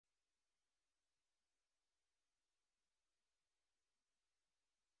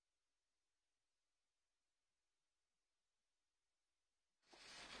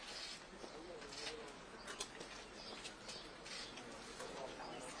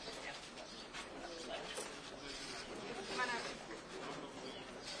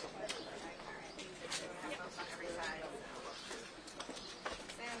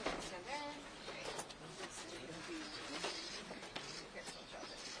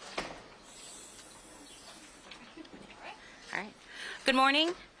Good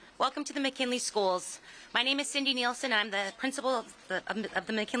morning. Welcome to the McKinley Schools. My name is Cindy Nielsen. I'm the principal of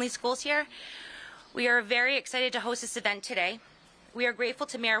the McKinley Schools here. We are very excited to host this event today. We are grateful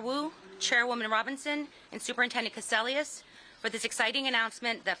to Mayor Wu, Chairwoman Robinson, and Superintendent Cassellius for this exciting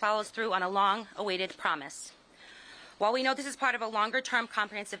announcement that follows through on a long-awaited promise. While we know this is part of a longer-term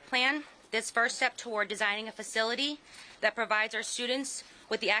comprehensive plan, this first step toward designing a facility that provides our students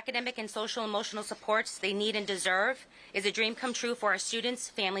with the academic and social and emotional supports they need and deserve is a dream come true for our students,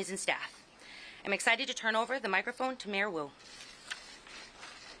 families, and staff. I'm excited to turn over the microphone to Mayor Wu.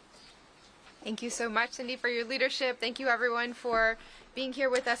 Thank you so much, Cindy, for your leadership. Thank you, everyone, for being here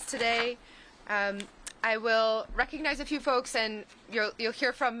with us today. I will recognize a few folks, and you'll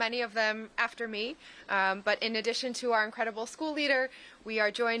hear from many of them after me. But in addition to our incredible school leader, we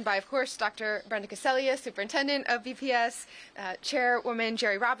are joined by, of course, Dr. Brenda Cassellius, Superintendent of BPS, Chairwoman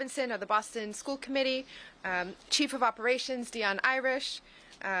Jeri Robinson of the Boston School Committee, Chief of Operations Dion Irish,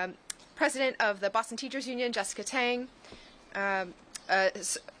 President of the Boston Teachers Union, Jessica Tang,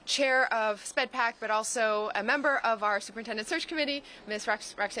 Chair of SPEDPAC, but also a member of our Superintendent Search Committee, Ms.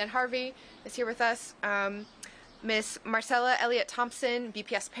 Roxanne Harvey is here with us. Ms. Marcella Elliott Thompson,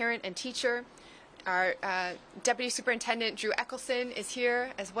 BPS parent and teacher. Our Deputy Superintendent Drew Eckelson is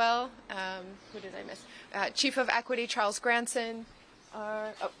here as well. Who did I miss? Chief of Equity Charles Granson.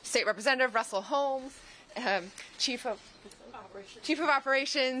 State Representative Russell Holmes. Chief of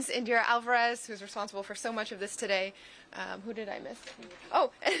Operations Indira Alvarez, who's responsible for so much of this today. Who did I miss?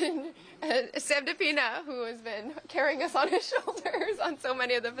 Oh, and Sam DePina, who has been carrying us on his shoulders on so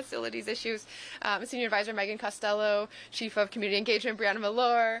many of the facilities issues. Senior Advisor Megan Costello, Chief of Community Engagement Brianna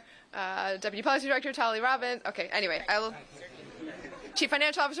Malore, Deputy Policy Director Tali Robbins. Okay, anyway, Chief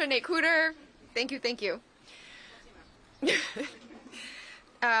Financial Officer Nate Cooter. Thank you.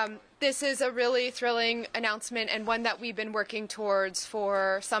 This is a really thrilling announcement, and one that we've been working towards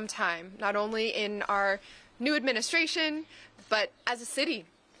for some time, not only in our new administration, but as a city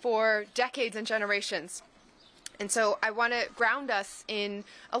for decades and generations. And so I want to ground us in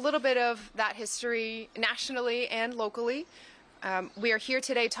a little bit of that history nationally and locally. We are here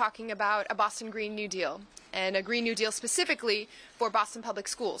today talking about a Boston Green New Deal, and a Green New Deal specifically for Boston Public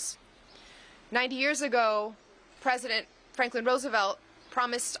Schools. 90 years ago, President Franklin Roosevelt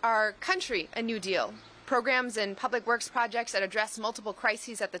promised our country a New Deal, programs and public works projects that address multiple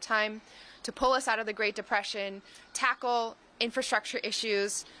crises at the time to pull us out of the Great Depression, tackle infrastructure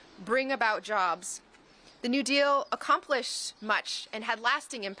issues, bring about jobs. The New Deal accomplished much and had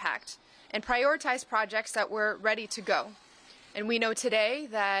lasting impact and prioritized projects that were ready to go. And we know today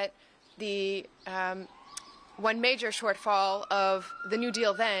that the one major shortfall of the New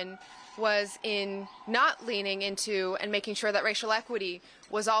Deal then was in not leaning into and making sure that racial equity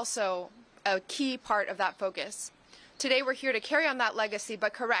was also a key part of that focus. Today we're here to carry on that legacy,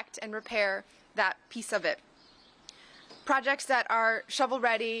 but correct and repair that piece of it. Projects that are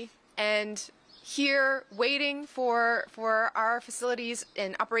shovel-ready and here waiting for our facilities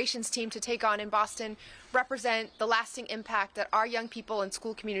and operations team to take on in Boston represent the lasting impact that our young people and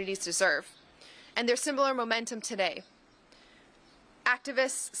school communities deserve. And there's similar momentum today.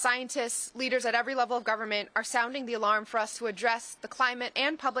 Activists, scientists, leaders at every level of government are sounding the alarm for us to address the climate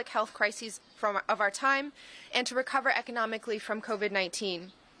and public health crises of our time and to recover economically from COVID-19.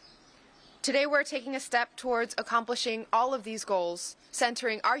 Today we're taking a step towards accomplishing all of these goals,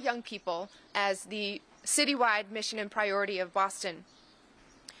 centering our young people as the citywide mission and priority of Boston.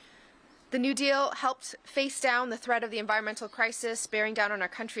 The New Deal helped face down the threat of the environmental crisis bearing down on our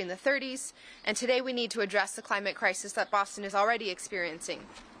country in the 30s, and today we need to address the climate crisis that Boston is already experiencing.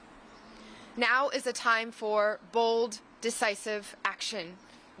 Now is the time for bold, decisive action.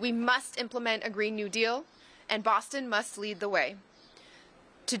 We must implement a Green New Deal, and Boston must lead the way.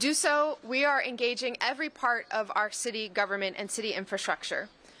 To do so, we are engaging every part of our city government and city infrastructure.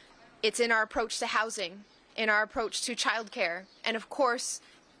 It's in our approach to housing, in our approach to childcare, and of course,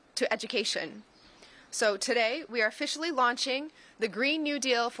 to education. So today, we are officially launching the Green New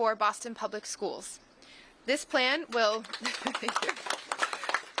Deal for Boston Public Schools. This plan will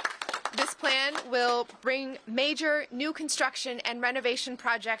bring major new construction and renovation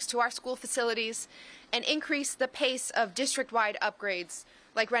projects to our school facilities and increase the pace of district-wide upgrades,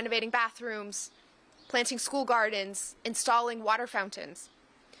 like renovating bathrooms, planting school gardens, installing water fountains.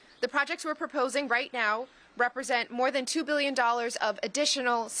 The projects we're proposing right now represent more than $2 billion of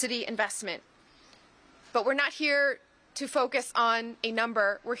additional city investment. But we're not here to focus on a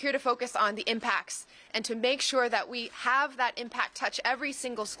number. We're here to focus on the impacts and to make sure that we have that impact touch every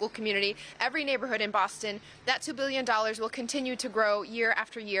single school community, every neighborhood in Boston. That $2 billion will continue to grow year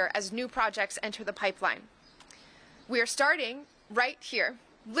after year as new projects enter the pipeline. We are starting right here,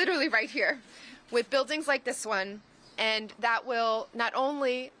 literally right here, with buildings like this one. And that will not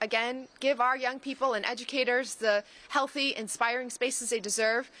only, again, give our young people and educators the healthy, inspiring spaces they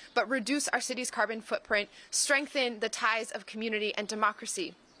deserve, but reduce our city's carbon footprint, strengthen the ties of community and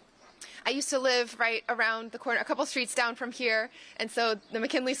democracy. I used to live right around the corner, a couple streets down from here, and so the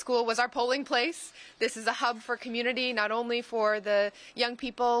McKinley School was our polling place. This is a hub for community, not only for the young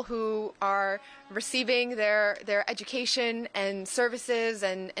people who are receiving their education and services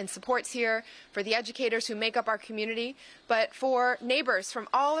and supports here, for the educators who make up our community, but for neighbors from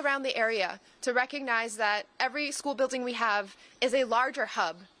all around the area to recognize that every school building we have is a larger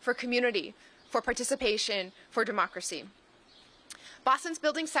hub for community, for participation, for democracy. Boston's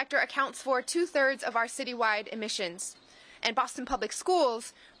building sector accounts for 2/3 of our citywide emissions, and Boston Public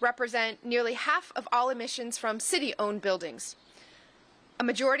Schools represent nearly half of all emissions from city-owned buildings. A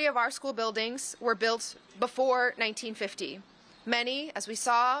majority of our school buildings were built before 1950. Many, as we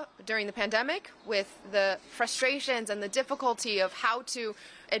saw during the pandemic, with the frustrations and the difficulty of how to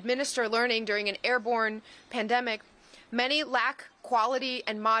administer learning during an airborne pandemic, many lack quality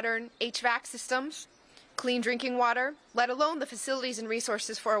and modern HVAC systems, clean drinking water, let alone the facilities and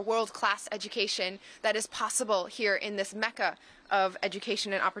resources for a world-class education that is possible here in this mecca of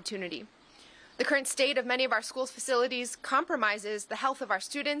education and opportunity. The current state of many of our schools' facilities compromises the health of our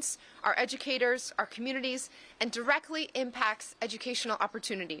students, our educators, our communities, and directly impacts educational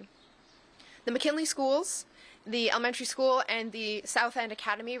opportunity. The McKinley schools, the elementary school and the South End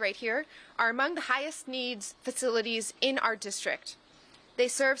Academy right here, are among the highest needs facilities in our district. They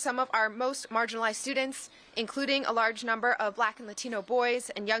serve some of our most marginalized students, including a large number of Black and Latino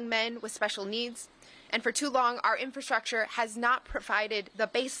boys and young men with special needs. And for too long, our infrastructure has not provided the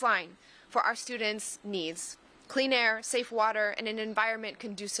baseline for our students' needs: clean air, safe water, and an environment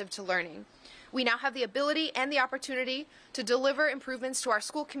conducive to learning. We now have the ability and the opportunity to deliver improvements to our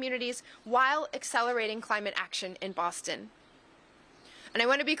school communities while accelerating climate action in Boston. And I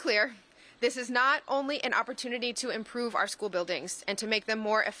want to be clear, this is not only an opportunity to improve our school buildings and to make them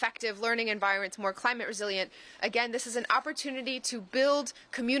more effective learning environments, more climate resilient. Again, this is an opportunity to build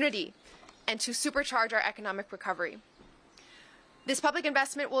community and to supercharge our economic recovery. This public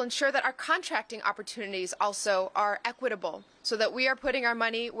investment will ensure that our contracting opportunities also are equitable, so that we are putting our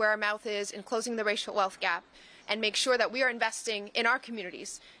money where our mouth is in closing the racial wealth gap, and make sure that we are investing in our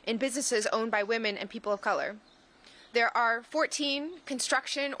communities, in businesses owned by women and people of color. There are 14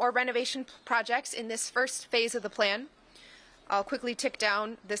 construction or renovation projects in this first phase of the plan. I'll quickly tick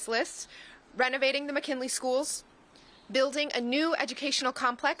down this list. Renovating the McKinley schools, building a new educational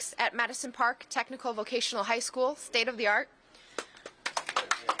complex at Madison Park Technical Vocational High School, state of the art.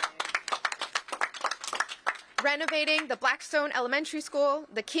 Renovating the Blackstone Elementary School,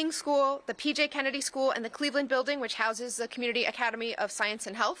 the King School, the P.J. Kennedy School, and the Cleveland Building, which houses the Community Academy of Science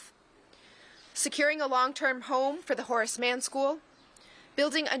and Health. Securing a long-term home for the Horace Mann School.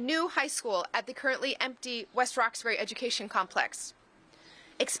 Building a new high school at the currently empty West Roxbury Education Complex.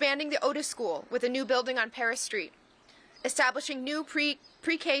 Expanding the Otis School with a new building on Paris Street. Establishing new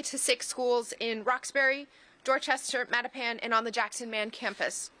pre-K to 6 schools in Roxbury, Dorchester, Mattapan, and on the Jackson Man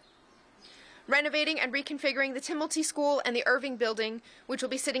campus. Renovating and reconfiguring the Timilty School and the Irving Building, which will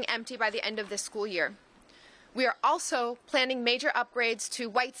be sitting empty by the end of this school year. We are also planning major upgrades to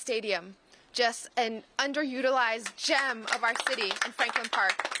White Stadium, just an underutilized gem of our city in Franklin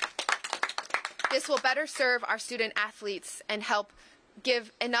Park. This will better serve our student athletes and help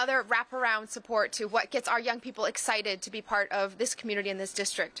give another wraparound support to what gets our young people excited to be part of this community in this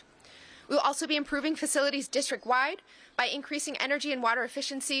district. We will also be improving facilities district-wide by increasing energy and water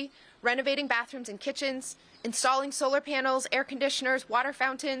efficiency, renovating bathrooms and kitchens, installing solar panels, air conditioners, water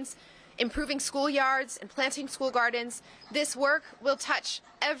fountains, improving schoolyards, and planting school gardens. This work will touch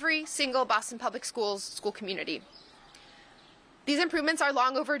every single Boston Public Schools school community. These improvements are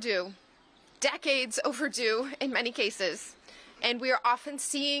long overdue, decades overdue in many cases, and we are often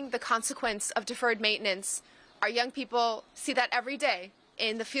seeing the consequence of deferred maintenance. Our young people see that every day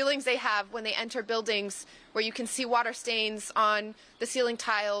in the feelings they have when they enter buildings where you can see water stains on the ceiling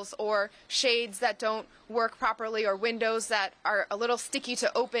tiles, or shades that don't work properly, or windows that are a little sticky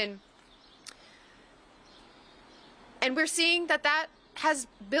to open. And we're seeing that that has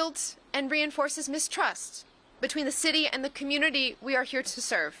built and reinforces mistrust between the city and the community we are here to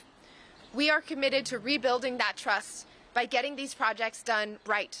serve. We are committed to rebuilding that trust by getting these projects done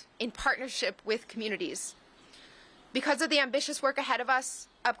right, in partnership with communities. Because of the ambitious work ahead of us,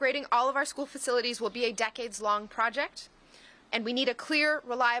 upgrading all of our school facilities will be a decades-long project, and we need a clear,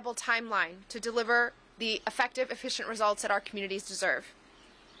 reliable timeline to deliver the effective, efficient results that our communities deserve.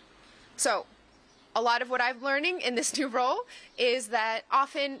 So, a lot of what I'm learning in this new role is that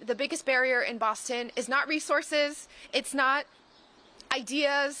often the biggest barrier in Boston is not resources, it's not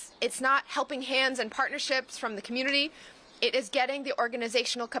ideas, it's not helping hands and partnerships from the community. It is getting the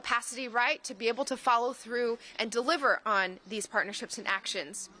organizational capacity right to be able to follow through and deliver on these partnerships and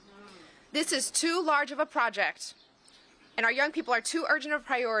actions. This is too large of a project, and our young people are too urgent of a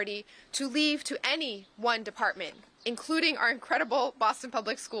priority to leave to any one department, including our incredible Boston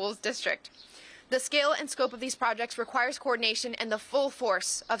Public Schools district. The scale and scope of these projects requires coordination and the full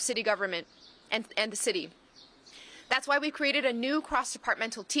force of city government and the city. That's why we've created a new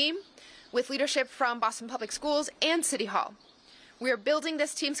cross-departmental team with leadership from Boston Public Schools and City Hall. We are building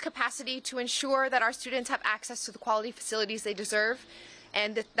this team's capacity to ensure that our students have access to the quality facilities they deserve,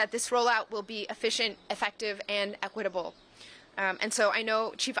 and that this rollout will be efficient, effective, and equitable. And so I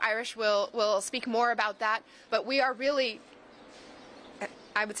know Chief Irish will speak more about that, but we are really,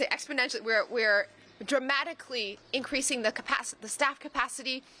 I would say exponentially, we're dramatically increasing the staff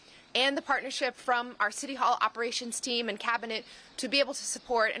capacity and the partnership from our City Hall operations team and cabinet to be able to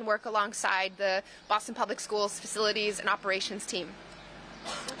support and work alongside the Boston Public Schools facilities and operations team.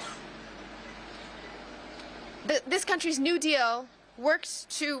 This country's New Deal works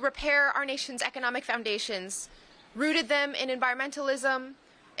to repair our nation's economic foundations, rooted them in environmentalism,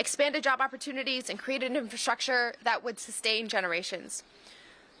 expanded job opportunities, and created an infrastructure that would sustain generations.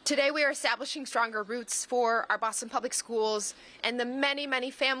 Today we are establishing stronger roots for our Boston Public Schools and the many,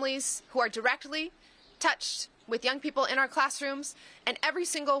 many families who are directly touched with young people in our classrooms, and every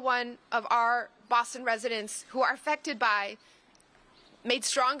single one of our Boston residents who are affected by, made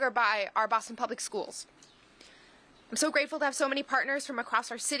stronger by our Boston Public Schools. I'm so grateful to have so many partners from across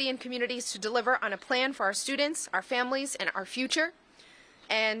our city and communities to deliver on a plan for our students, our families, and our future.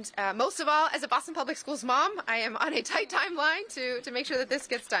 And most of all, as a Boston Public Schools mom, I am on a tight timeline to make sure that this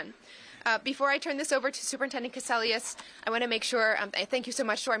gets done. Before I turn this over to Superintendent Cassellius, I want to make sure, I thank you so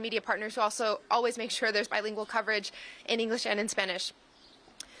much to our media partners who also always make sure there's bilingual coverage in English and in Spanish.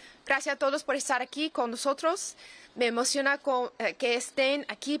 Gracias a todos por estar aquí con nosotros. Me emociona que estén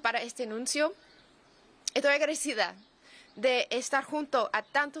aquí para este anuncio. Estoy agradecida de estar junto a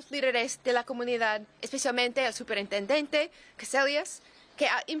tantos líderes de la comunidad, especialmente el Superintendente Cassellius, que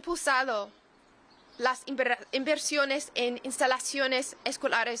ha impulsado las inversiones en instalaciones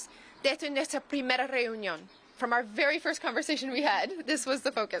escolares desde nuestra primera reunión. From our very first conversation we had, this was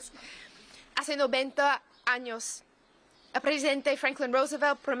the focus. Hace 90 años, el presidente Franklin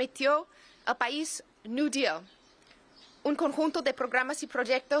Roosevelt prometió al país New Deal, un conjunto de programas y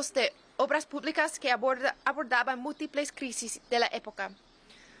proyectos de obras públicas que abordaban múltiples crisis de la época.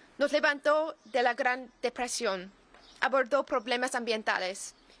 Nos levantó de la Gran Depresión, abordó problemas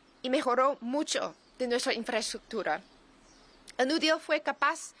ambientales y mejoró mucho de nuestra infraestructura. El New Deal fue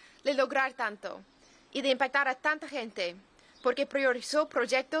capaz de lograr tanto y de impactar a tanta gente porque priorizó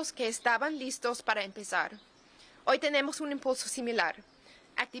proyectos que estaban listos para empezar. Hoy tenemos un impulso similar.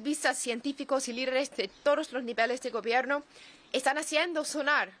 Activistas, científicos y líderes de todos los niveles de gobierno están haciendo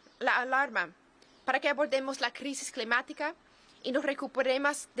sonar la alarma para que abordemos la crisis climática y nos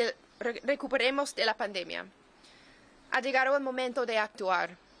recuperemos de la pandemia. Ha llegado el momento de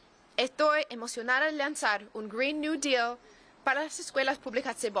actuar. Estoy emocionada de lanzar un Green New Deal para las escuelas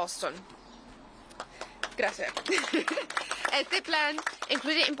públicas de Boston. Gracias. Este plan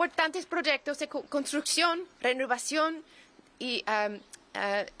incluye importantes proyectos de construcción, renovación y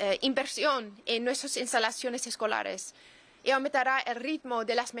inversión en nuestras instalaciones escolares y aumentará el ritmo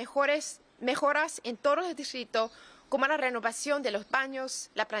de las mejoras en todo el distrito, como la renovación de los baños,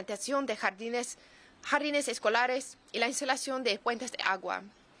 la plantación de jardines escolares y la instalación de fuentes de agua.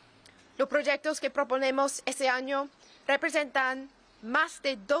 Los proyectos que proponemos este año representan más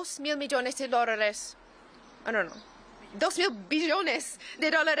de 2.000 millones de dólares, 2.000 billones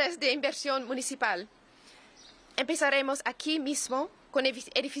de dólares de inversión municipal. Empezaremos aquí mismo con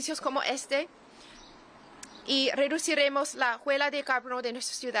edificios como este y reduciremos la huella de carbono de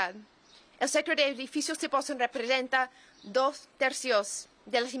nuestra ciudad. El sector de edificios de Boston representa 2/3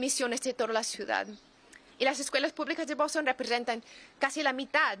 de las emisiones de toda la ciudad. Y las escuelas públicas de Boston representan casi la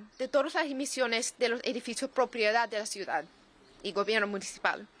mitad de todas las emisiones de los edificios propiedad de la ciudad y gobierno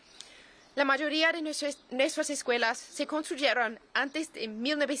municipal. La mayoría de nuestras escuelas se construyeron antes de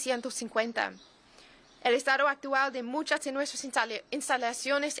 1950. El estado actual de muchas de nuestras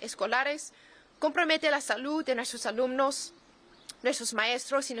instalaciones escolares compromete la salud de nuestros alumnos, nuestros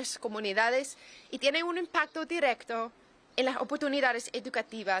maestros y nuestras comunidades y tiene un impacto directo en las oportunidades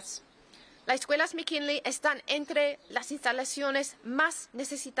educativas. Las escuelas McKinley están entre las instalaciones más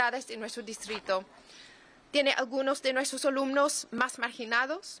necesitadas de nuestro distrito. Tiene algunos de nuestros alumnos más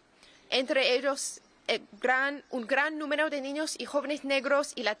marginados entre ellos un gran número de niños y jóvenes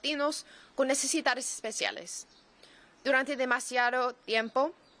negros y latinos con necesidades especiales. Durante demasiado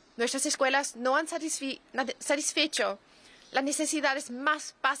tiempo, nuestras escuelas no han satisfecho las necesidades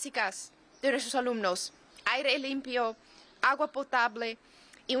más básicas de nuestros alumnos: aire limpio, agua potable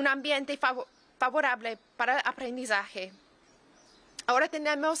y un ambiente favorable para el aprendizaje. Ahora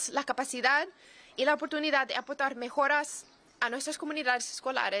tenemos la capacidad y la oportunidad de aportar mejoras a nuestras comunidades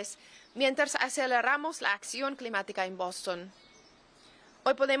escolares mientras aceleramos la acción climática en Boston.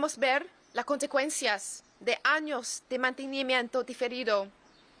 Hoy podemos ver las consecuencias de años de mantenimiento diferido.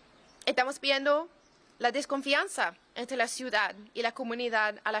 Estamos viendo la desconfianza entre la ciudad y la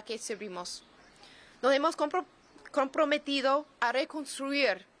comunidad a la que servimos. Nos hemos comprometido a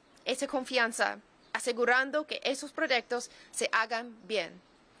reconstruir esa confianza, asegurando que esos proyectos se hagan bien.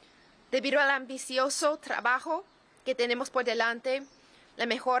 Debido al ambicioso trabajo que tenemos por delante, la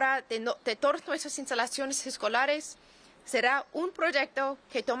mejora de todas nuestras instalaciones escolares será un proyecto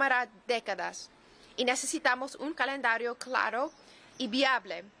que tomará décadas y necesitamos un calendario claro y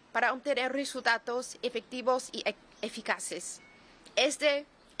viable para obtener resultados efectivos y eficaces. Este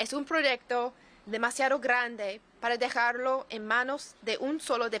es un proyecto demasiado grande para dejarlo en manos de un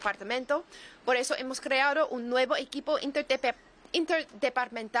solo departamento. Por eso hemos creado un nuevo equipo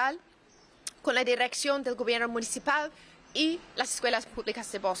interdepartamental con la dirección del gobierno municipal y las escuelas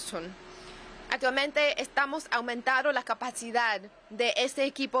públicas de Boston. Actualmente estamos aumentando la capacidad de este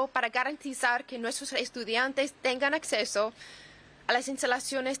equipo para garantizar que nuestros estudiantes tengan acceso a las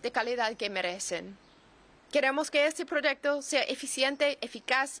instalaciones de calidad que merecen. Queremos que este proyecto sea eficiente,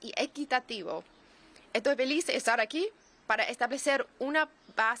 eficaz y equitativo. Estoy feliz de estar aquí para establecer una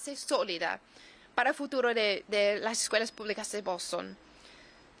base sólida para el futuro de las escuelas públicas de Boston.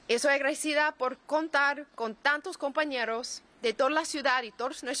 Estoy agradecida por contar con tantos compañeros de toda la ciudad y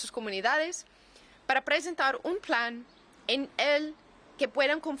todas nuestras comunidades para presentar un plan en el que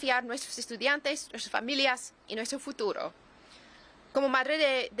puedan confiar nuestros estudiantes, nuestras familias y nuestro futuro. Como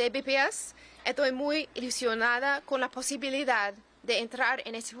madre de BPS, estoy muy ilusionada con la posibilidad de entrar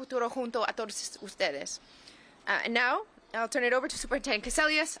en ese futuro junto a todos ustedes. And now, I'll turn it over to Superintendent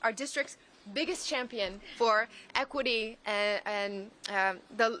Cassellius, our district's biggest champion for equity and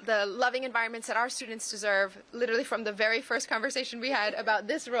the loving environments that our students deserve. Literally from the very first conversation we had about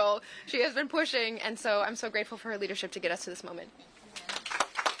this role, she has been pushing, and so I'm so grateful for her leadership to get us to this moment.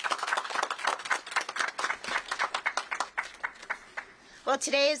 Well,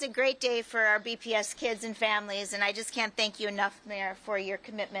 today is a great day for our BPS kids and families, and I just can't thank you enough, Mayor, for your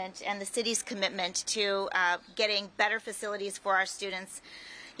commitment and the city's commitment to getting better facilities for our students.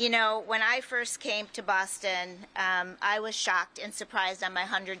 You know, when I first came to Boston, I was shocked and surprised on my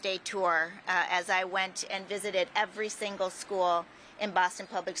 100-day tour as I went and visited every single school in Boston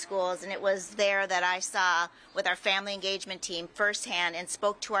Public Schools, and it was there that I saw with our family engagement team firsthand and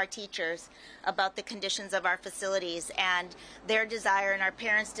spoke to our teachers about the conditions of our facilities and their desire and our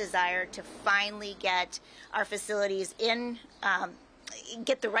parents' desire to finally get our facilities in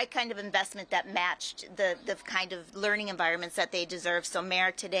get the right kind of investment that matched the kind of learning environments that they deserve. So,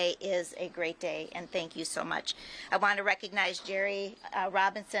 Mayor, today is a great day, and thank you so much. I want to recognize Jeri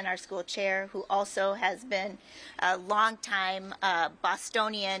Robinson, our school chair, who also has been a longtime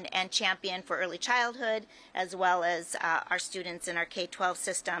Bostonian and champion for early childhood, as well as our students in our K-12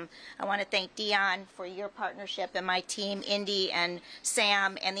 system. I want to thank Dion for your partnership, and my team, Indy and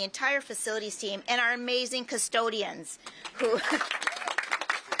Sam, and the entire facilities team, and our amazing custodians who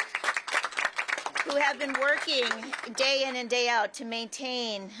who have been working day in and day out to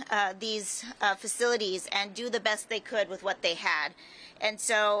maintain these facilities and do the best they could with what they had. And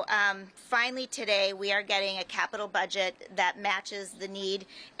so finally today we are getting a capital budget that matches the need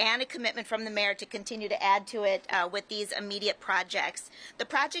and a commitment from the mayor to continue to add to it with these immediate projects. The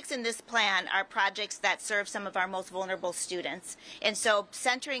projects in this plan are projects that serve some of our most vulnerable students. And so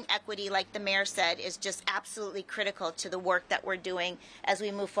centering equity, like the mayor said, is just absolutely critical to the work that we're doing as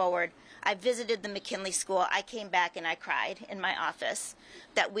we move forward. I visited the McKinley School. I came back and I cried in my office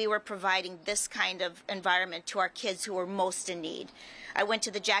that we were providing this kind of environment to our kids who were most in need. I went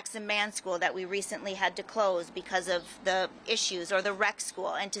to the Jackson Man School that we recently had to close because of the issues, or the rec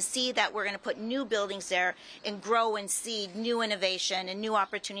school, and to see that we're going to put new buildings there and grow and seed new innovation and new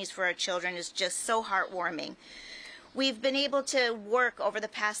opportunities for our children is just so heartwarming. We've been able to work over the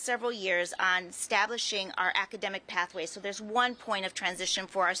past several years on establishing our academic pathways. So there's one point of transition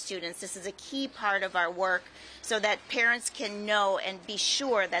for our students. This is a key part of our work so that parents can know and be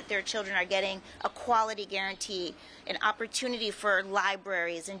sure that their children are getting a quality guarantee an opportunity for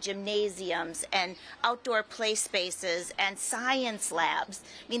libraries and gymnasiums and outdoor play spaces and science labs.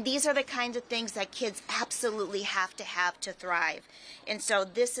 I mean, these are the kinds of things that kids absolutely have to thrive. And so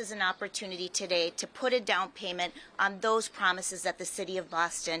this is an opportunity today to put a down payment on those promises that the City of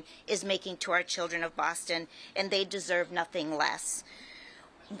Boston is making to our children of Boston, and they deserve nothing less.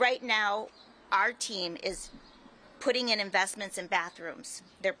 Right now, our team is putting in investments in bathrooms.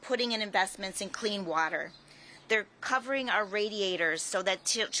 They're putting in investments in clean water. They're covering our radiators so that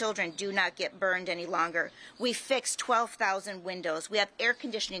children do not get burned any longer. We fixed 12,000 windows. We have air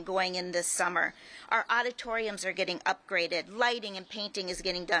conditioning going in this summer. Our auditoriums are getting upgraded. Lighting and painting is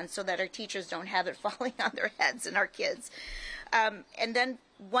getting done so that our teachers don't have it falling on their heads and our kids. And then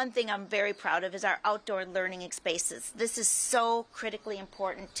one thing I'm very proud of is our outdoor learning spaces. This is so critically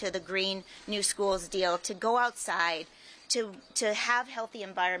important to the Green New Schools deal, to go outside, to have healthy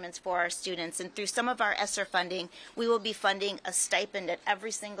environments for our students. And through some of our ESSER funding, we will be funding a stipend at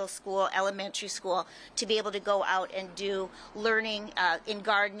every single school, elementary school, to be able to go out and do learning in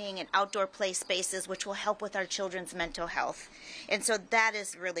gardening and outdoor play spaces, which will help with our children's mental health. And so that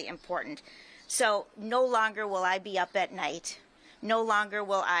is really important. So no longer will I be up at night. No longer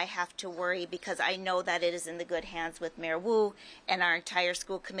will I have to worry, because I know that it is in the good hands with Mayor Wu and our entire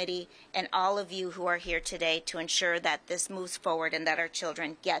school committee and all of you who are here today to ensure that this moves forward and that our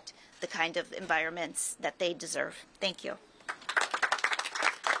children get the kind of environments that they deserve. Thank you.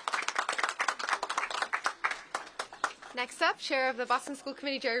 Next up, Chair of the Boston School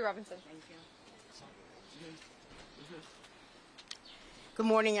Committee, Jeri Robinson. Thank you. Good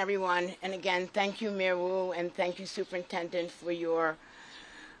morning, everyone. And again, thank you, Mayor Wu, and thank you, Superintendent, for your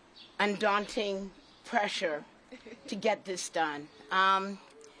undaunting pressure to get this done. I'm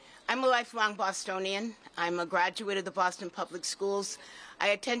a lifelong Bostonian. I'm a graduate of the Boston Public Schools. I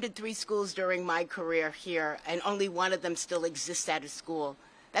attended 3 schools during my career here, and only one of them still exists at a school.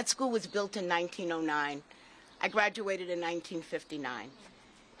 That school was built in 1909. I graduated in 1959.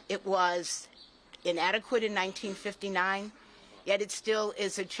 It was inadequate in 1959. Yet it still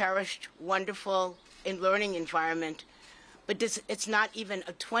is a cherished, wonderful, and learning environment. But it's not even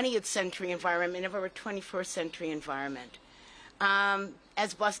a 20th century environment, never a 21st century environment.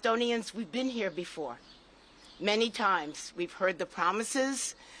 As Bostonians, we've been here before. Many times. We've heard the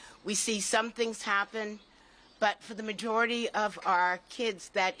promises. We see some things happen. But for the majority of our kids,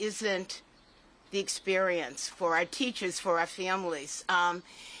 that isn't the experience. For our teachers, for our families.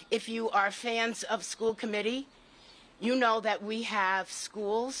 If you are fans of school committee, you know that we have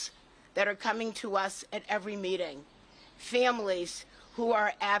schools that are coming to us at every meeting, families who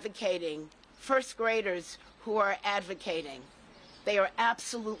are advocating, first graders who are advocating. They are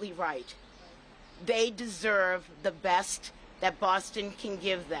absolutely right. They deserve the best that Boston can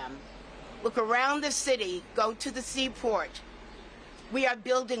give them. Look around the city, go to the seaport. We are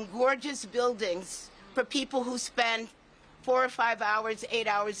building gorgeous buildings for people who spend 4 or 5 hours, 8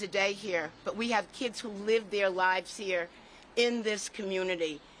 hours a day here, but we have kids who live their lives here in this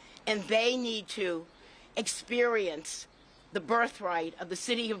community, and they need to experience the birthright of the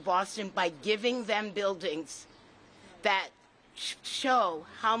city of Boston by giving them buildings that show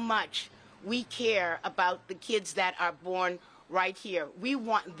how much we care about the kids that are born right here. We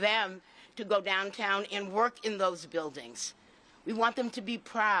want them to go downtown and work in those buildings. We want them to be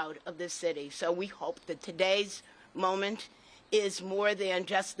proud of this city, so we hope that today's moment is more than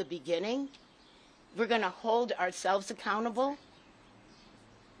just the beginning. We're going to hold ourselves accountable.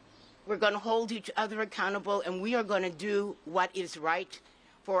 We're going to hold each other accountable, and we are going to do what is right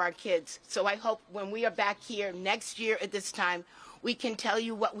for our kids. So I hope when we are back here next year at this time, we can tell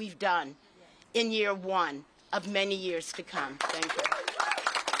you what we've done in year 1 of many years to come. Thank you.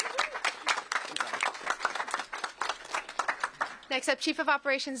 Next up, Chief of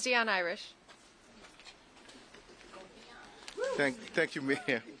Operations Dion Irish. Thank you,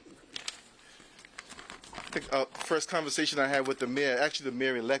 Mayor. I think first conversation I had with the mayor, actually the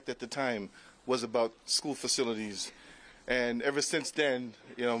mayor-elect at the time, was about school facilities. And ever since then,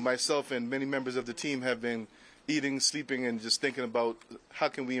 you know, myself and many members of the team have been eating, sleeping, and just thinking about how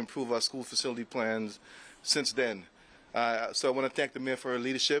can we improve our school facility plans since then. So I want to thank the mayor for her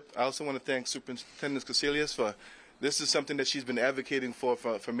leadership. I also want to thank Superintendent Cassellius for this is something that she's been advocating for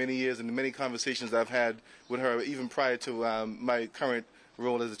many years, and the many conversations I've had with her, even prior to my current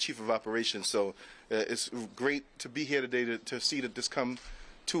role as the Chief of Operations. So it's great to be here today to see that this come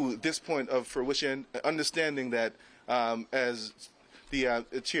to this point of fruition, understanding that, as the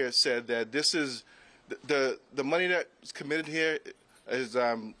chair said, that this is the money that's committed here, as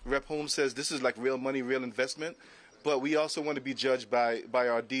Rep. Holmes says, this is like real money, real investment. But we also want to be judged by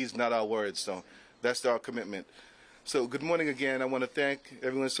our deeds, not our words. So that's our commitment. So good morning again. I want to thank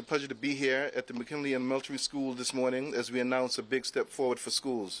everyone. It's a pleasure to be here at the McKinley Elementary School this morning as we announce a big step forward for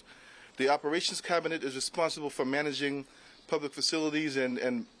schools. The Operations Cabinet is responsible for managing public facilities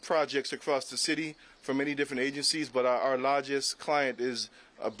and projects across the city for many different agencies, but our largest client is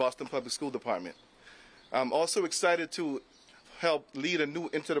Boston Public School Department. I'm also excited to help lead a new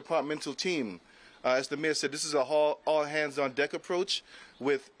interdepartmental team. As the mayor said, this is a all hands on deck approach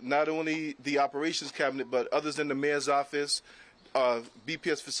with not only the operations cabinet, but others in the mayor's office,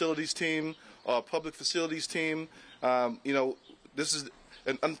 BPS facilities team, public facilities team. This is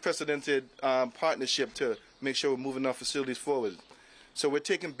an unprecedented partnership to make sure we're moving our facilities forward. So we're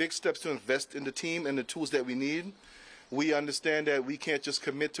taking big steps to invest in the team and the tools that we need. We understand that we can't just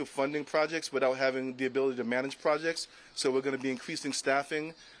commit to funding projects without having the ability to manage projects. So we're going to be increasing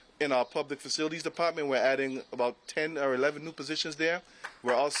staffing in our public facilities department. We're adding about 10 or 11 new positions there.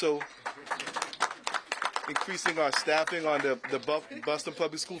 We're also increasing our staffing on the Boston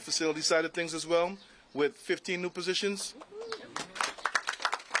Public School facility side of things as well, with 15 new positions.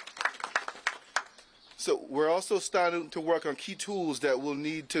 So we're also starting to work on key tools that we'll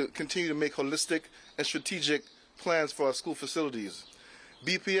need to continue to make holistic and strategic plans for our school facilities.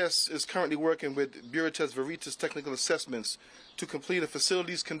 BPS is currently working with Veritas Veritas Technical Assessments to complete a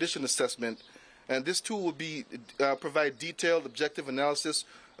facilities condition assessment, and this tool will provide detailed, objective analysis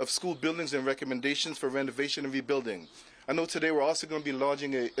of school buildings and recommendations for renovation and rebuilding. I know today we're also going to be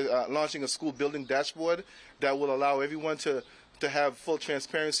launching a school building dashboard that will allow everyone to have full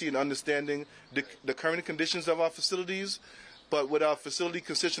transparency and understanding the current conditions of our facilities. But with our facility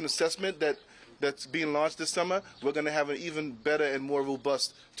condition assessment that's being launched this summer, we're going to have an even better and more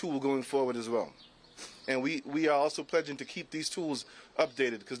robust tool going forward as well. And we are also pledging to keep these tools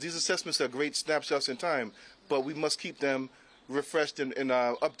updated, because these assessments are great snapshots in time, but we must keep them refreshed and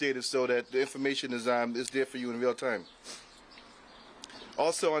updated so that the information is there for you in real time.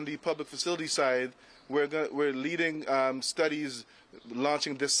 Also on the public facility side, we're leading studies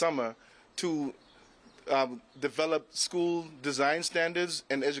launching this summer to develop school design standards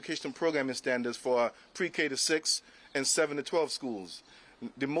and educational programming standards for pre-K to 6 and 7 to 12 schools.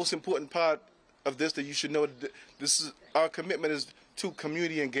 The most important part of this that you should know, our commitment is to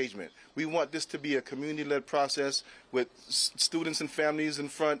community engagement. We want this to be a community-led process with students and families in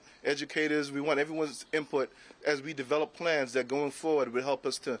front, educators. We want everyone's input as we develop plans that going forward will help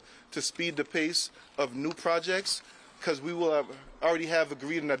us to speed the pace of new projects, because we will already have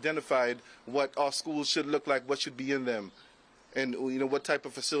agreed and identified what our schools should look like, what should be in them, and what type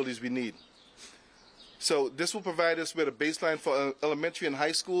of facilities we need. So this will provide us with a baseline for elementary and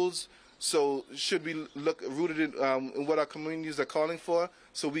high schools. So should we look rooted in what our communities are calling for,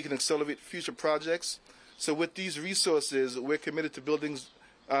 so we can accelerate future projects. So with these resources, we're committed to building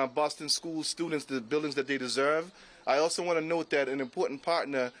Boston school students the buildings that they deserve. I also want to note that an important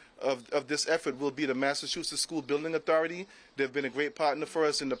partner of this effort will be the Massachusetts School Building Authority. They've been a great partner for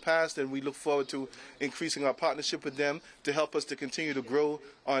us in the past, and we look forward to increasing our partnership with them to help us to continue to grow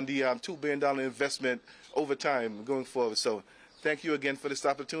on the $2 billion investment over time going forward. So thank you again for this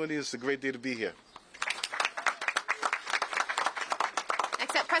opportunity. It's a great day to be here.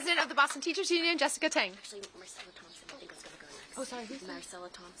 Next up, President of the Boston Teachers Union, Jessica Tang. Actually, Marcella Thompson, I think, is going to go next. Oh, sorry, who's Marcella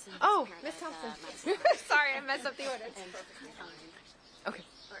Thompson. Oh, Parent Miss of, Thompson. Marcella. Sorry, I messed up the order. And perfectly fine. Okay.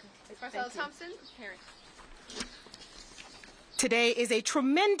 Marcella Thompson, parent. Today is a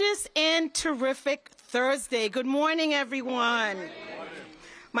tremendous and terrific Thursday. Good morning, everyone.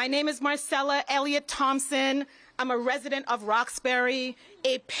 My name is Marcella Elliott Thompson. I'm a resident of Roxbury,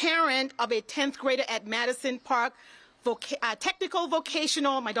 a parent of a 10th grader at Madison Park Technical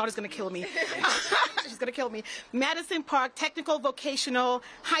Vocational, my daughter's going to kill me. She's going to kill me. Madison Park Technical Vocational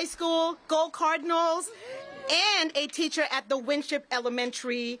High School, Gold Cardinals, and a teacher at the Winship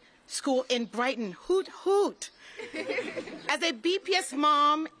Elementary School in Brighton. Hoot, hoot. As a BPS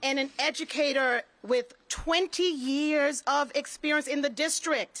mom and an educator with 20 years of experience in the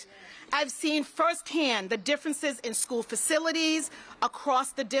district, I've seen firsthand the differences in school facilities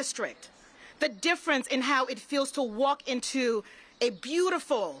across the district. The difference in how it feels to walk into a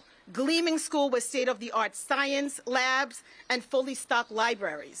beautiful, gleaming school with state-of-the-art science labs and fully stocked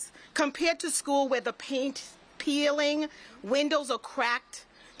libraries, compared to school where the paint peeling, windows are cracked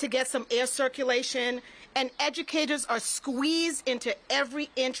to get some air circulation, and educators are squeezed into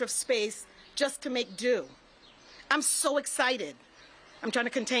every inch of space just to make do. I'm so excited. I'm trying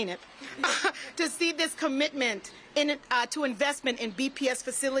to contain it, to see this commitment to investment in BPS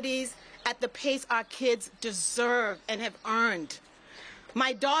facilities at the pace our kids deserve and have earned.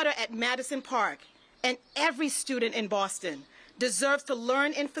 My daughter at Madison Park and every student in Boston deserves to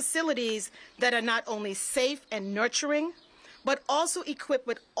learn in facilities that are not only safe and nurturing, but also equipped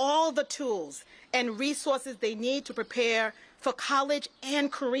with all the tools and resources they need to prepare for college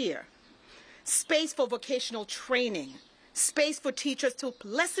and career. Space for vocational training, space for teachers to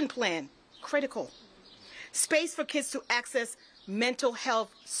lesson plan, critical. Space for kids to access mental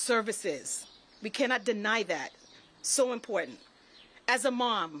health services. We cannot deny that. So important. As a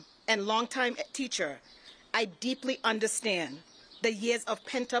mom and longtime teacher, I deeply understand the years of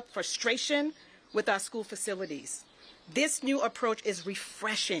pent-up frustration with our school facilities. This new approach is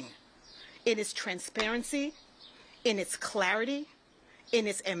refreshing in its transparency, in its clarity, in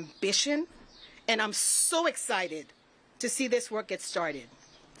its ambition, and I'm so excited to see this work get started.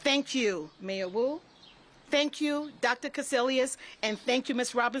 Thank you, Mayor Wu. Thank you, Dr. Cassellius, and thank you,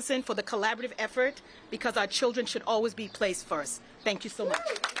 Ms. Robinson, for the collaborative effort, because our children should always be placed first. Thank you so much.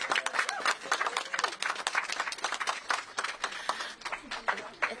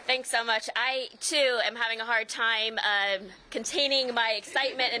 Thanks so much. I, too, am having a hard time containing my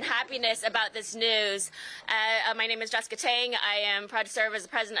excitement and happiness about this news. My name is Jessica Tang. I am proud to serve as the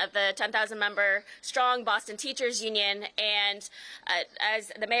president of the 10,000-member strong Boston Teachers Union. And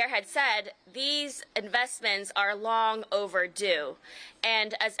as the mayor had said, these investments are long overdue.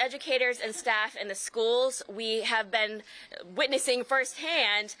 And as educators and staff in the schools, we have been witnessing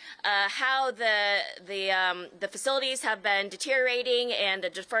firsthand how the facilities have been deteriorating and the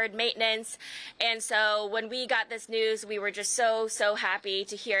deferred maintenance. And so when we got this news, we were just so happy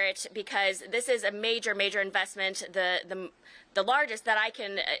to hear it, because this is a major investment, the largest that I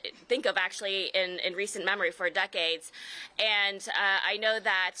can think of actually in recent memory for decades. And I know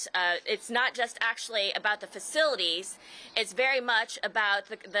that it's not just actually about the facilities, it's very much about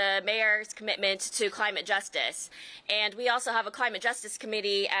the mayor's commitment to climate justice. And we also have a climate justice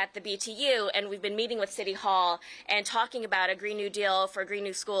committee at the BTU, and we've been meeting with City Hall and talking about a Green New Deal for Green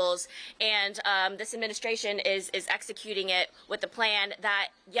New Schools. And this administration is executing it with a plan that,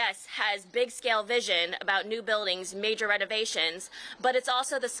 yes, has big scale vision about new buildings, major renovations, but it's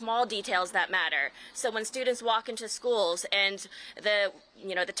also the small details that matter. So when students walk into schools and the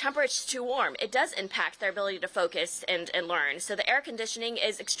temperature's too warm, it does impact their ability to focus and learn. So the air conditioning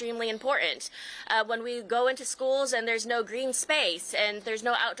is extremely important. When we go into schools and there's no green space and there's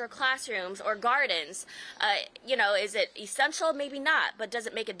no outdoor classrooms or gardens, is it essential? Maybe not, but does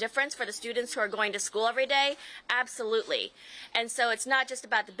it make a difference for the students who are going to school every day? Absolutely. And so it's not just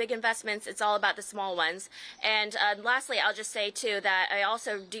about the big investments, it's all about the small ones. And lastly, I'll just say too that I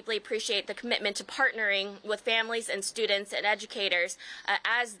also deeply appreciate the commitment to partnering with families and students and educators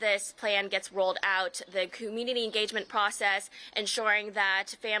as this plan gets rolled out, the community engagement process, ensuring that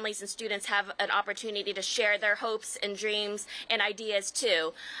families and students have an opportunity to share their hopes and dreams and ideas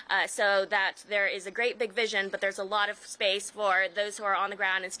too, so that there is a great big vision, but there's a lot of space for those who are on the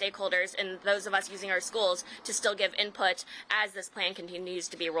ground and stakeholders and those of us using our schools to still give input as this plan continues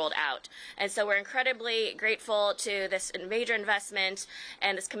to be rolled out. And so we're incredibly grateful to this major investment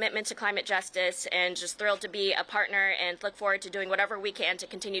and this commitment to climate justice, and just thrilled to be a partner and look forward to doing whatever we can to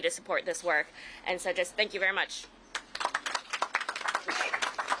continue to support this work. And so just thank you very much.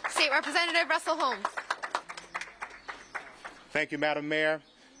 State Representative Russell Holmes. Thank you, Madam Mayor.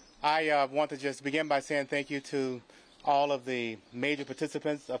 I want to just begin by saying thank you to all of the major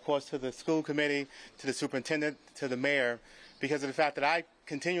participants, of course, to the school committee, to the superintendent, to the mayor, because of the fact that I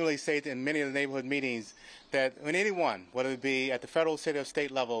continually say in many of the neighborhood meetings that when anyone, whether it be at the federal, city, or state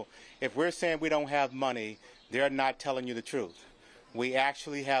level, if we're saying we don't have money, they're not telling you the truth. We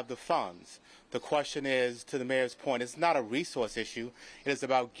actually have the funds. The question is, to the mayor's point, it's not a resource issue. It is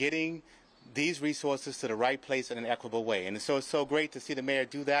about getting these resources to the right place in an equitable way. And so it's so great to see the mayor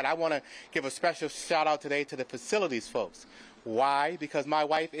do that. I want to give a special shout out today to the facilities folks. Why? Because my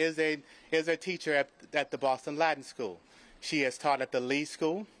wife is a teacher at the Boston Latin School. She has taught at the Lee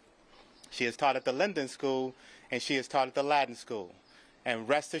School, she has taught at the Linden School, and she has taught at the Latin School. And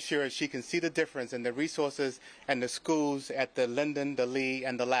rest assured, she can see the difference in the resources and the schools at the Linden, the Lee,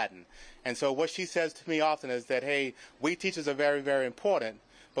 and the Latin. And so what she says to me often is that, hey, we teachers are very, very important.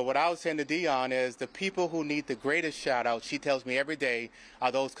 But what I was saying to Dion is the people who need the greatest shout out, she tells me every day,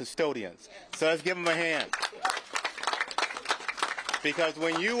 are those custodians. So let's give them a hand. Because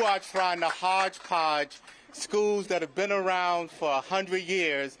when you are trying to hodgepodge schools that have been around for 100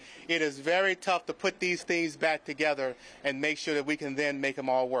 years, it is very tough to put these things back together and make sure that we can then make them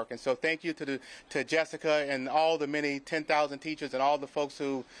all work. And so thank you to Jessica and all the many 10,000 teachers and all the folks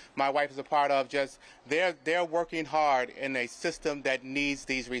who my wife is a part of. Just they're working hard in a system that needs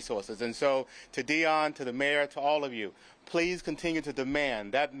these resources. And so to Dion, to the mayor, to all of you, please continue to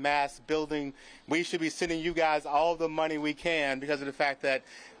demand that mass building. We should be sending you guys all the money we can because of the fact that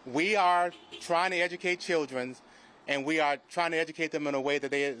we are trying to educate children, and we are trying to educate them in a way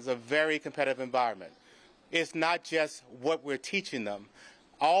that is a very competitive environment. It's not just what we're teaching them.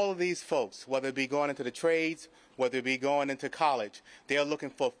 All of these folks, whether it be going into the trades, whether it be going into college, they're looking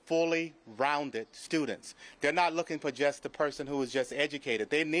for fully rounded students. They're not looking for just the person who is just educated.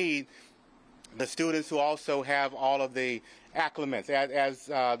 They need the students who also have all of the acclimates, as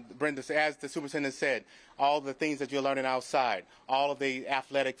Brenda, as the superintendent said, all the things that you're learning outside, all of the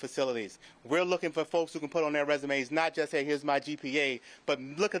athletic facilities. We're looking for folks who can put on their resumes, not just say, here's my GPA, but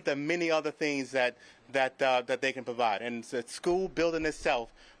look at the many other things that they can provide. And the school building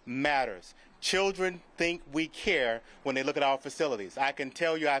itself matters. Children think we care when they look at our facilities. I can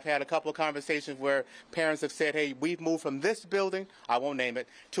tell you I've had a couple of conversations where parents have said, hey, we've moved from this building, I won't name it,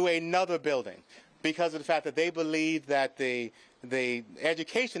 to another building because of the fact that they believe that the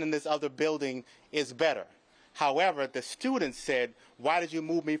education in this other building is better. However, the students said, why did you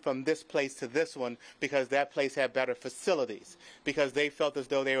move me from this place to this one? Because that place had better facilities, because they felt as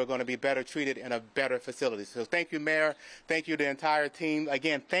though they were going to be better treated in a better facility. So thank you, Mayor. Thank you, the entire team.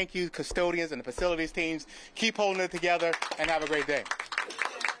 Again, thank you, custodians and the facilities teams. Keep holding it together and have a great day.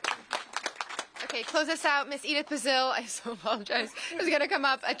 Okay, close us out, Miss Edith Bazil. I so apologize. Is going to come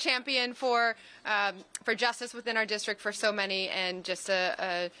up, a champion for justice within our district for so many, and just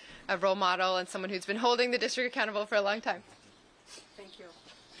a role model and someone who's been holding the district accountable for a long time. Thank you.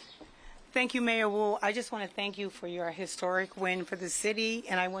 Thank you, Mayor Wu. I just want to thank you for your historic win for the city,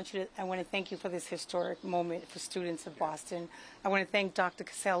 and I want to thank you for this historic moment for students of Boston. I want to thank Dr.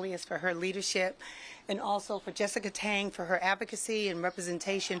 Cassellius for her leadership, and also for Jessica Tang for her advocacy and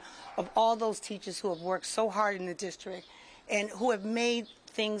representation of all those teachers who have worked so hard in the district and who have made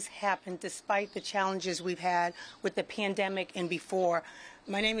things happen despite the challenges we've had with the pandemic and before.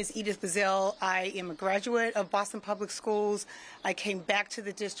 My name is Edith Bazil. I am a graduate of Boston Public Schools. I came back to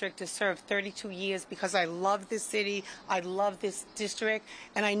the district to serve 32 years because I love this city, I love this district,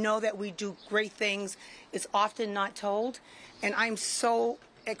 and I know that we do great things. It's often not told, and I'm so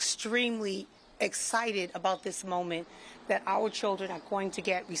extremely excited about this moment that our children are going to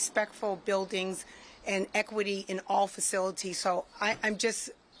get respectful buildings and equity in all facilities. So I'm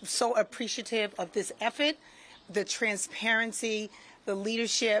just so appreciative of this effort, the transparency, the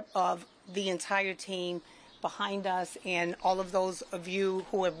leadership of the entire team behind us, and all of those of you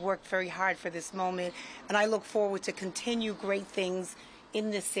who have worked very hard for this moment. And I look forward to continue great things in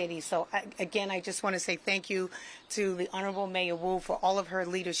this city. So again, I just want to say thank you to the Honorable Mayor Wu for all of her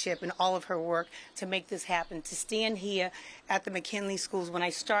leadership and all of her work to make this happen. To stand here at the McKinley Schools, when I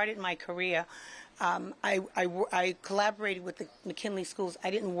started my career, I collaborated with the McKinley Schools. I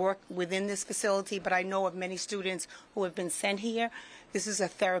didn't work within this facility, but I know of many students who have been sent here. This is a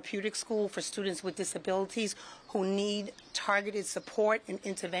therapeutic school for students with disabilities who need targeted support and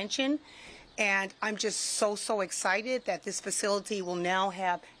intervention. And I'm just so excited that this facility will now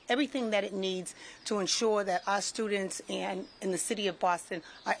have everything that it needs to ensure that our students and in the city of Boston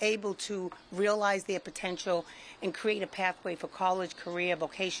are able to realize their potential and create a pathway for college, career,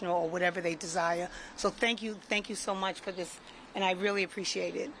 vocational, or whatever they desire. So thank you so much for this, and I really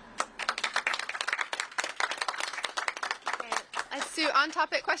appreciate it. Let's do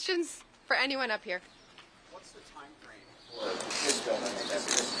on-topic questions for anyone up here. What's the time frame for this building? I guess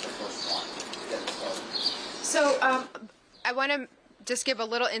this is the first one to get it started. So I want to just give a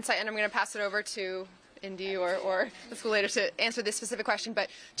little insight, and I'm going to pass it over to Indy or the school leader to answer this specific question. But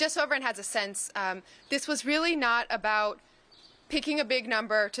just so everyone has a sense, this was really not about picking a big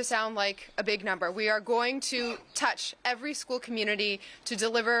number to sound like a big number. We are going to touch every school community to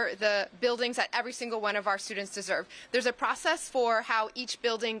deliver the buildings that every single one of our students deserve. There's a process for how each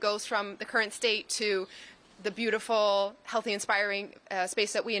building goes from the current state to the beautiful, healthy, inspiring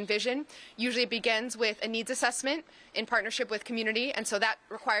space that we envision. Usually it begins with a needs assessment in partnership with community, and so that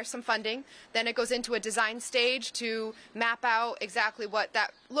requires some funding. Then it goes into a design stage to map out exactly what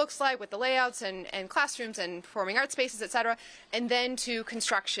that looks like with the layouts and classrooms and performing arts spaces, etc., and then to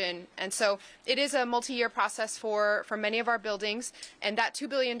construction. And so it is a multi-year process for many of our buildings, and that $2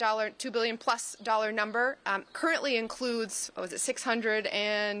 billion plus number currently includes, what was it,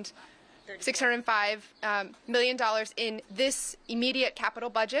 $605 million in this immediate capital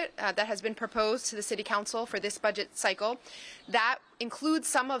budget that has been proposed to the City Council for this budget cycle. That includes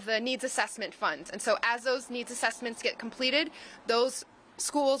some of the needs assessment funds. And so as those needs assessments get completed, those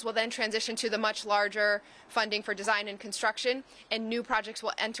schools will then transition to the much larger funding for design and construction, and new projects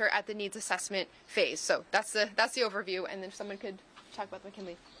will enter at the needs assessment phase. So that's the overview, and then if someone could talk about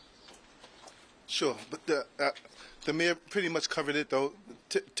McKinley. Sure, but the mayor pretty much covered it, though.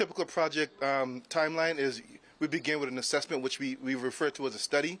 Typical project timeline is we begin with an assessment, which we refer to as a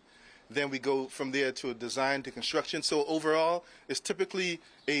study. Then we go from there to a design to construction. So overall, it's typically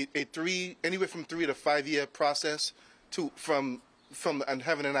anywhere from 3 to 5 year process from and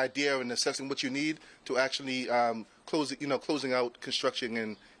having an idea and assessing what you need to actually closing out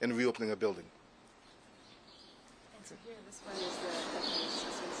construction and reopening a building. And so here, this one is the assessment.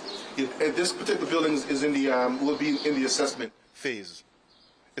 This particular building is will be in the assessment phase.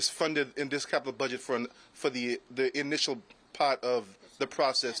 It's funded in this capital budget for the initial part of the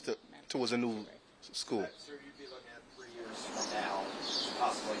process towards a new school. So you'd be looking at 3 years from now,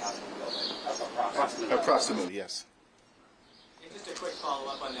 possibly having a building. Approximately, yes. And just a quick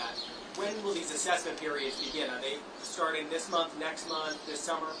follow-up on that. When will these assessment periods begin? Are they starting this month, next month, this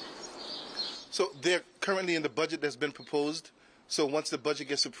summer? So they're currently in the budget that's been proposed. So once the budget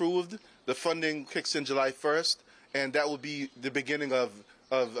gets approved, the funding kicks in July 1st, and that will be the beginning of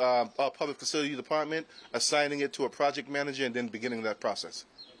our public facility department assigning it to a project manager and then beginning that process.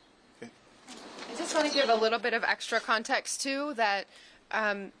 Okay. I just want to give a little bit of extra context too that,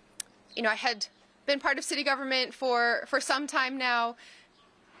 I had been part of city government for some time now.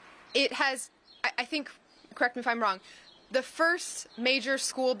 It has, I think, correct me if I'm wrong, the first major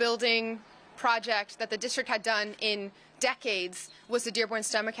school building project that the district had done in decades was the Dearborn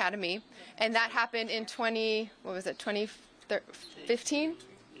STEM Academy, and that happened in 2015?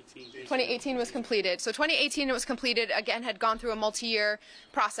 2018 was completed. So 2018 it was completed, again, had gone through a multi-year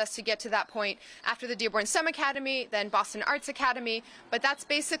process to get to that point. After the Dearborn STEM Academy, then Boston Arts Academy, but that's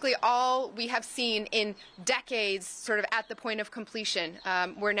basically all we have seen in decades, sort of at the point of completion.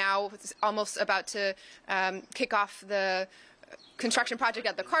 We're now almost about to kick off the construction project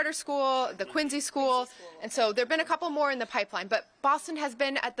at the Carter School, the Quincy School, and so there have been a couple more in the pipeline. But Boston has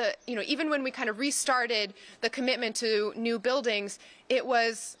been at the, even when we kind of restarted the commitment to new buildings, it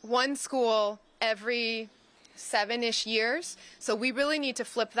was one school every 7-ish years. So we really need to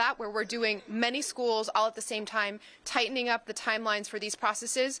flip that, where we're doing many schools all at the same time, tightening up the timelines for these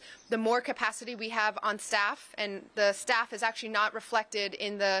processes. The more capacity we have on staff, and the staff is actually not reflected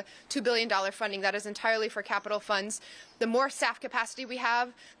in the $2 billion funding, that is entirely for capital funds. The more staff capacity we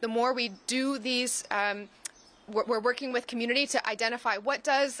have, the more we do these, we're working with community to identify what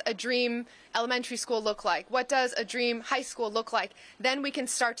does a dream elementary school look like, what does a dream high school look like. Then we can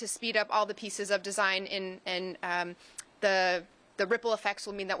start to speed up all the pieces of design, and the ripple effects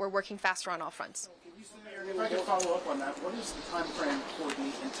will mean that we're working faster on all fronts. If I could follow up on that, what is the time frame for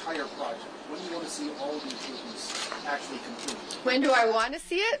the entire project? When do you want to see all the improvements actually complete? When do I want to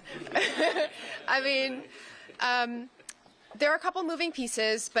see it? I mean, there are a couple moving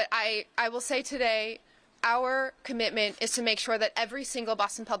pieces, but I will say today, our commitment is to make sure that every single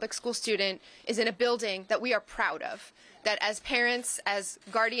Boston Public School student is in a building that we are proud of, that as parents, as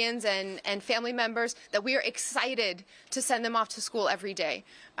guardians and family members, that we are excited to send them off to school every day.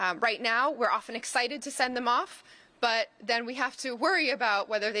 Right now, we're often excited to send them off, but then we have to worry about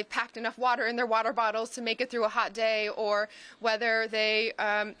whether they've packed enough water in their water bottles to make it through a hot day, or whether they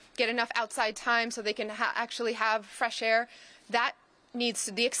get enough outside time so they can actually have fresh air.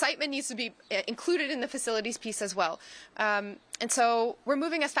 The excitement needs to be included in the facilities piece as well. And so we're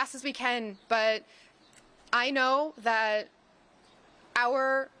moving as fast as we can, but I know that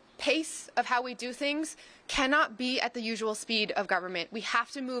our pace of how we do things cannot be at the usual speed of government. We have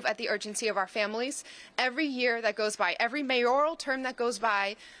to move at the urgency of our families. Every year that goes by, every mayoral term that goes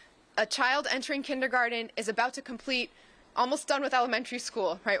by, a child entering kindergarten is about to complete, almost done with elementary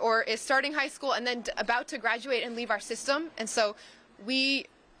school, right? Or is starting high school and then about to graduate and leave our system. And so we're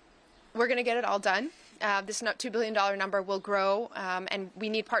going to get it all done. This $2 billion number will grow, and we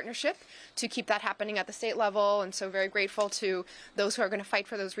need partnership to keep that happening at the state level, and so very grateful to those who are going to fight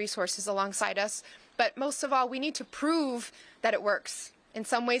for those resources alongside us. But most of all, we need to prove that it works. In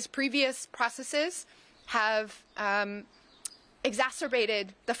some ways, previous processes have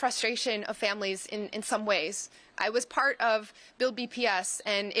exacerbated the frustration of families in some ways. I was part of Build BPS,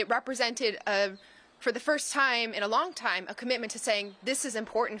 and it represented for the first time in a long time, a commitment to saying this is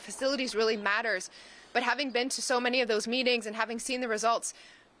important, facilities really matters. But having been to so many of those meetings and having seen the results,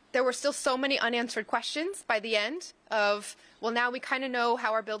 there were still so many unanswered questions by the end of, well, now we kind of know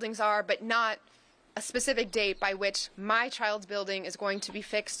how our buildings are, but not a specific date by which my child's building is going to be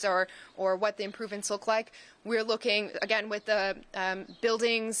fixed, or what the improvements look like. We're looking, again, with the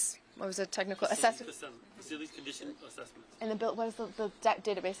buildings, what was it, technical assessment? Facilities condition assessment. And what is the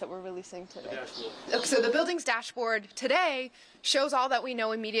database that we're releasing today? The dashboard. Okay, so the building's dashboard today shows all that we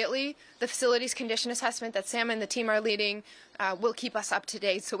know immediately. The facilities condition assessment that Sam and the team are leading will keep us up to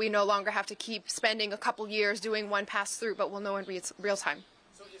date, so we no longer have to keep spending a couple years doing one pass through, but we'll know in real time.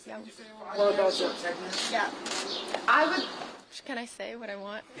 Yeah. What about your tenure? Yeah. I would. Can I say what I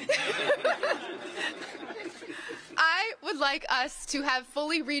want? I would like us to have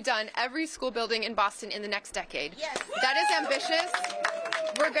fully redone every school building in Boston in the next decade. Yes. That is ambitious.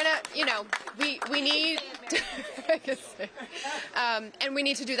 We're gonna, we need, and we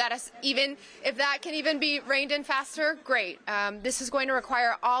need to do that. Even if that can even be reined in faster, great. This is going to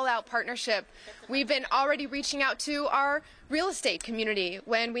require all-out partnership. We've been already reaching out to our real estate community.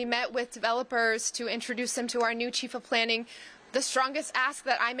 When we met with developers to introduce them to our new chief of planning, the strongest ask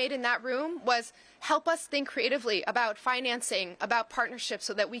that I made in that room was help us think creatively about financing, about partnerships,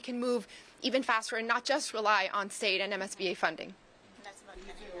 so that we can move even faster and not just rely on state and MSBA funding. Can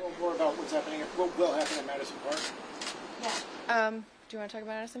you say a little more about what will happen at Madison Park? Yeah. Do you want to talk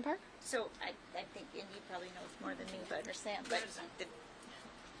about Madison Park? So I think Indy probably knows more than me, but I understand. But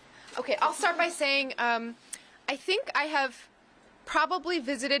okay, I'll start by saying I think I have probably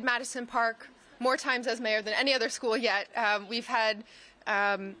visited Madison Park more times as mayor than any other school yet. We've had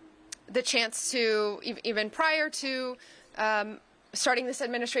the chance to, even prior to starting this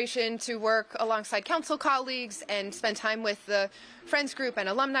administration, to work alongside council colleagues and spend time with the Friends group and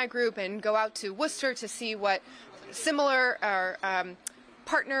alumni group and go out to Worcester to see what similar or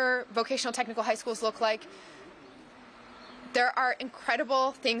partner vocational technical high schools look like. There are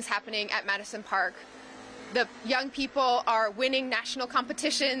incredible things happening at Madison Park. The young people are winning national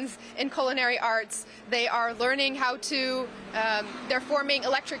competitions in culinary arts. They are learning how to, they're forming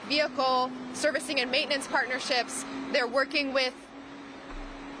electric vehicle servicing and maintenance partnerships. They're working with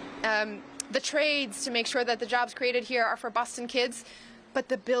the trades to make sure that the jobs created here are for Boston kids. But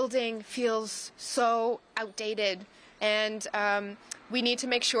the building feels so outdated. And we need to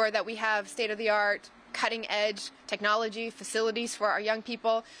make sure that we have state-of-the-art, cutting-edge technology, facilities for our young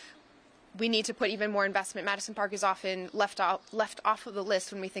people. We need to put even more investment. Madison Park is often left off of the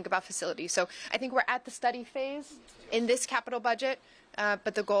list when we think about facilities. So I think we're at the study phase in this capital budget,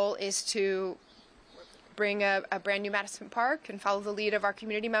 but the goal is to bring a brand new Madison Park and follow the lead of our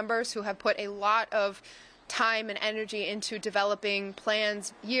community members who have put a lot of time and energy into developing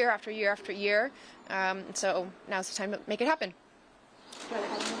plans year after year after year. So now's the time to make it happen.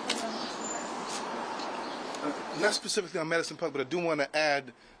 Not specifically on Madison Park, but I do want to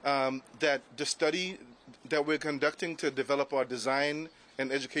add that the study that we're conducting to develop our design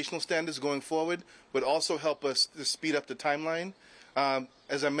and educational standards going forward would also help us to speed up the timeline.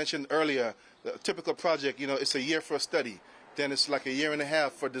 As I mentioned earlier, the typical project, it's a year for a study, then it's like a year and a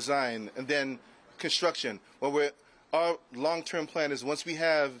half for design, and then construction. Our long-term plan is once we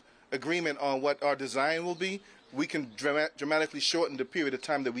have agreement on what our design will be, we can dramatically shorten the period of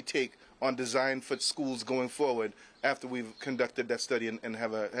time that we take on design for schools going forward after we've conducted that study and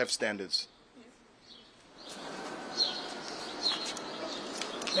have standards.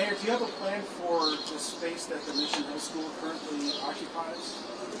 Mayor, do you have a plan for the space that the Mission High School currently occupies?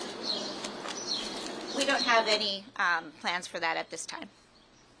 we don't have any plans for that at this time.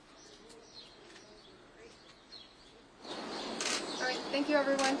 All right, thank you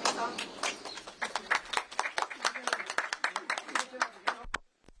everyone.